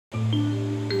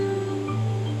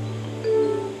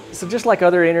So just like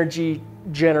other energy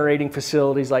generating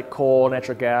facilities like coal,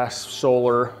 natural gas,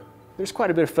 solar, there's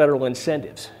quite a bit of federal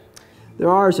incentives. There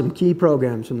are some key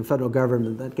programs from the federal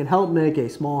government that can help make a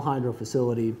small hydro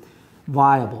facility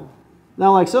viable.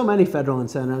 Now, like so many federal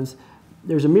incentives,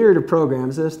 there's a myriad of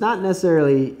programs, and it's not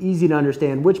necessarily easy to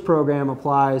understand which program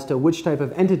applies to which type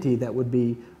of entity that would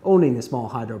be owning a small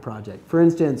hydro project. For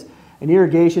instance, an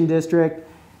irrigation district,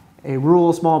 a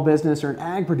rural small business, or an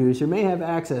ag producer may have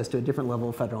access to a different level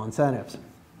of federal incentives.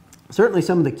 Certainly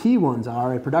some of the key ones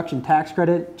are a production tax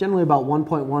credit, generally about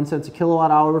 1.1 cents a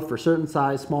kilowatt hour for certain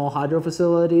size small hydro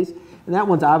facilities, and that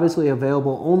one's obviously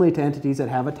available only to entities that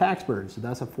have a tax burden, so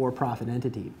that's a for-profit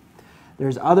entity.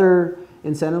 There's other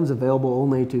incentives available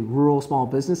only to rural small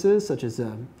businesses, such as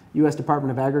the U.S.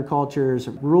 Department of Agriculture's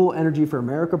Rural Energy for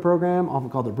America program, often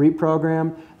called the REAP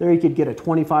program. There you could get a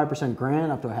 25% grant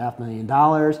up to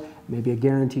 $500,000, maybe a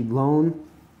guaranteed loan.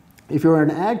 If you're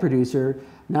an ag producer,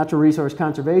 Natural Resource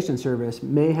Conservation Service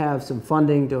may have some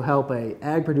funding to help an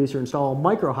ag producer install a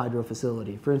micro hydro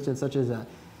facility, for instance, such as an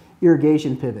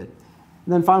irrigation pivot.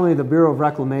 And then finally, the Bureau of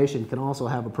Reclamation can also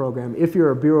have a program. If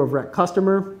you're a Bureau of Rec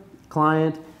customer,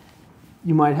 client,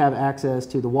 you might have access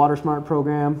to the Water Smart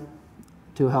program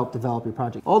to help develop your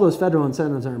project. All those federal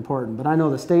incentives are important, but I know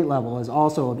the state level is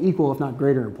also of equal, if not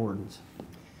greater, importance.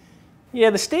 Yeah,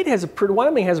 the state has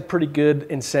Wyoming has a pretty good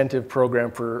incentive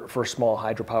program for small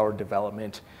hydropower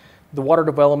development. The Water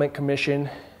Development Commission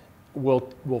will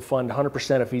fund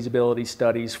 100% of feasibility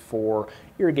studies for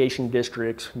irrigation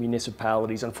districts,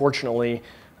 municipalities. Unfortunately,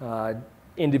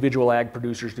 individual ag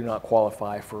producers do not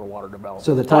qualify for a water development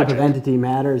So the type of entity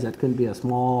matters. That couldn't be a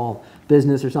small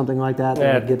business or something like that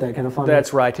that would get that kind of funding?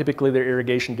 That's right. Typically they're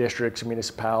irrigation districts,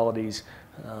 municipalities.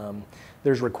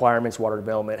 There's requirements water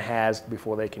development has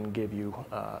before they can give you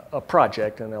a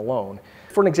project and a loan.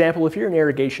 For an example, if you're an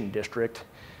irrigation district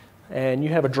and you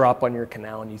have a drop on your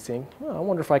canal and you think, well, I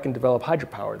wonder if I can develop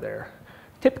hydropower there.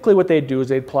 Typically what they'd do is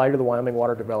they'd apply to the Wyoming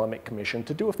Water Development Commission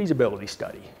to do a feasibility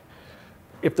study.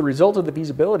 If the results of the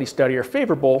feasibility study are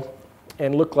favorable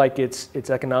and look like it's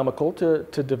economical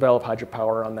to develop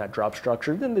hydropower on that drop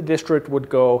structure, then the district would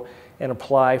go and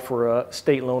apply for a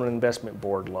State Loan and Investment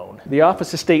Board loan. The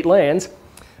Office of State Lands,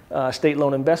 State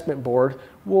Loan Investment Board,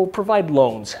 will provide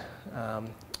loans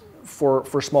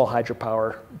for small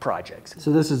hydropower projects.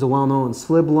 So this is a well-known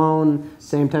SLIB loan,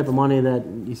 same type of money that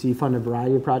you see fund a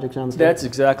variety of projects on the state? That's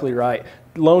exactly right.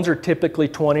 Loans are typically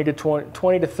 20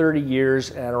 to 30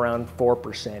 years at around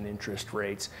 4% interest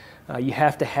rates. You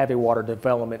have to have a water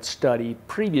development study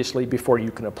previously before you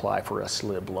can apply for a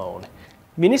SLIB loan.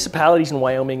 Municipalities in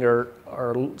Wyoming are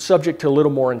subject to a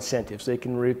little more incentives. They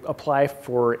can apply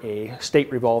for a state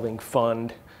revolving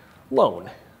fund loan.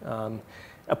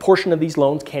 A portion of these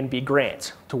loans can be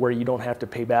grants to where you don't have to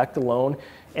pay back the loan.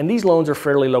 And these loans are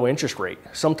fairly low interest rate,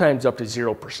 sometimes up to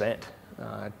 0%.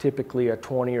 Typically a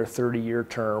 20 or 30-year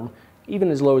term,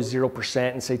 even as low as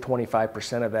 0%, and say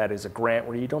 25% of that is a grant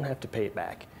where you don't have to pay it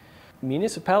back.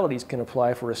 Municipalities can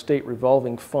apply for a state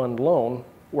revolving fund loan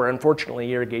where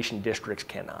unfortunately irrigation districts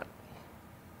cannot.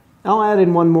 I'll add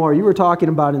in one more. You were talking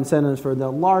about incentives for the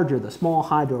larger, the small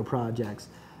hydro projects,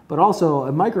 but also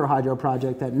a micro hydro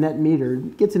project that net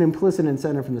metered gets an implicit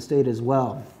incentive from the state as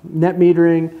well. Net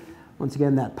metering, once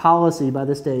again, that policy by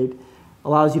the state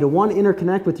allows you to, one,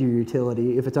 interconnect with your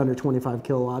utility if it's under 25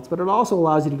 kilowatts, but it also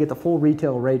allows you to get the full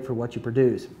retail rate for what you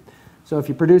produce. So if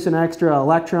you produce an extra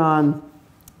electron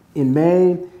in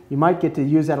May, you might get to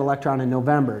use that electron in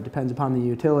November. It depends upon the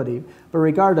utility. But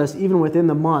regardless, even within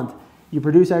the month, you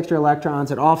produce extra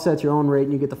electrons, it offsets your own rate,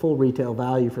 and you get the full retail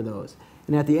value for those.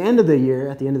 And at the end of the year,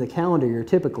 at the end of the calendar year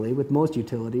typically, with most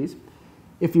utilities,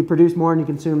 if you produce more than you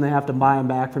consume, they have to buy them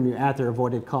back from you at their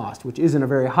avoided cost, which isn't a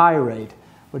very high rate,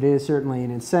 but it is certainly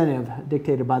an incentive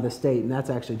dictated by the state, and that's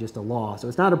actually just a law. So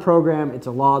it's not a program, it's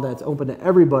a law that's open to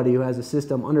everybody who has a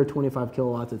system under 25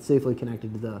 kilowatts that's safely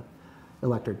connected to the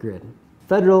electric grid.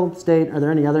 Federal, state, are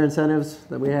there any other incentives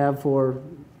that we have for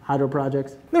hydro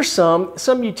projects? There's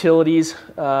some utilities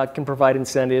can provide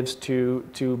incentives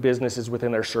to businesses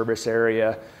within their service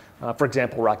area. For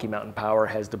example, Rocky Mountain Power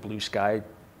has the Blue Sky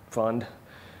Fund.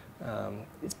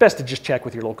 It's best to just check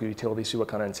with your local utility, see what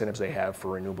kind of incentives they have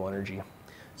for renewable energy.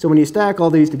 So when you stack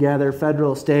all these together,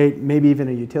 federal, state, maybe even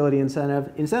a utility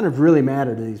incentive, incentives really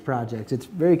matter to these projects. It's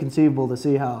very conceivable to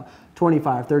see how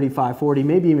 25, 35, 40,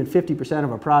 maybe even 50%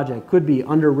 of a project could be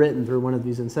underwritten through one of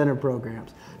these incentive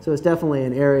programs. So it's definitely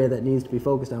an area that needs to be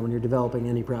focused on when you're developing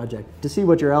any project, to see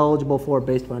what you're eligible for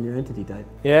based upon your entity type.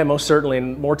 Yeah, most certainly,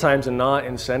 and more times than not,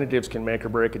 incentives can make or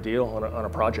break a deal on a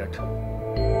project.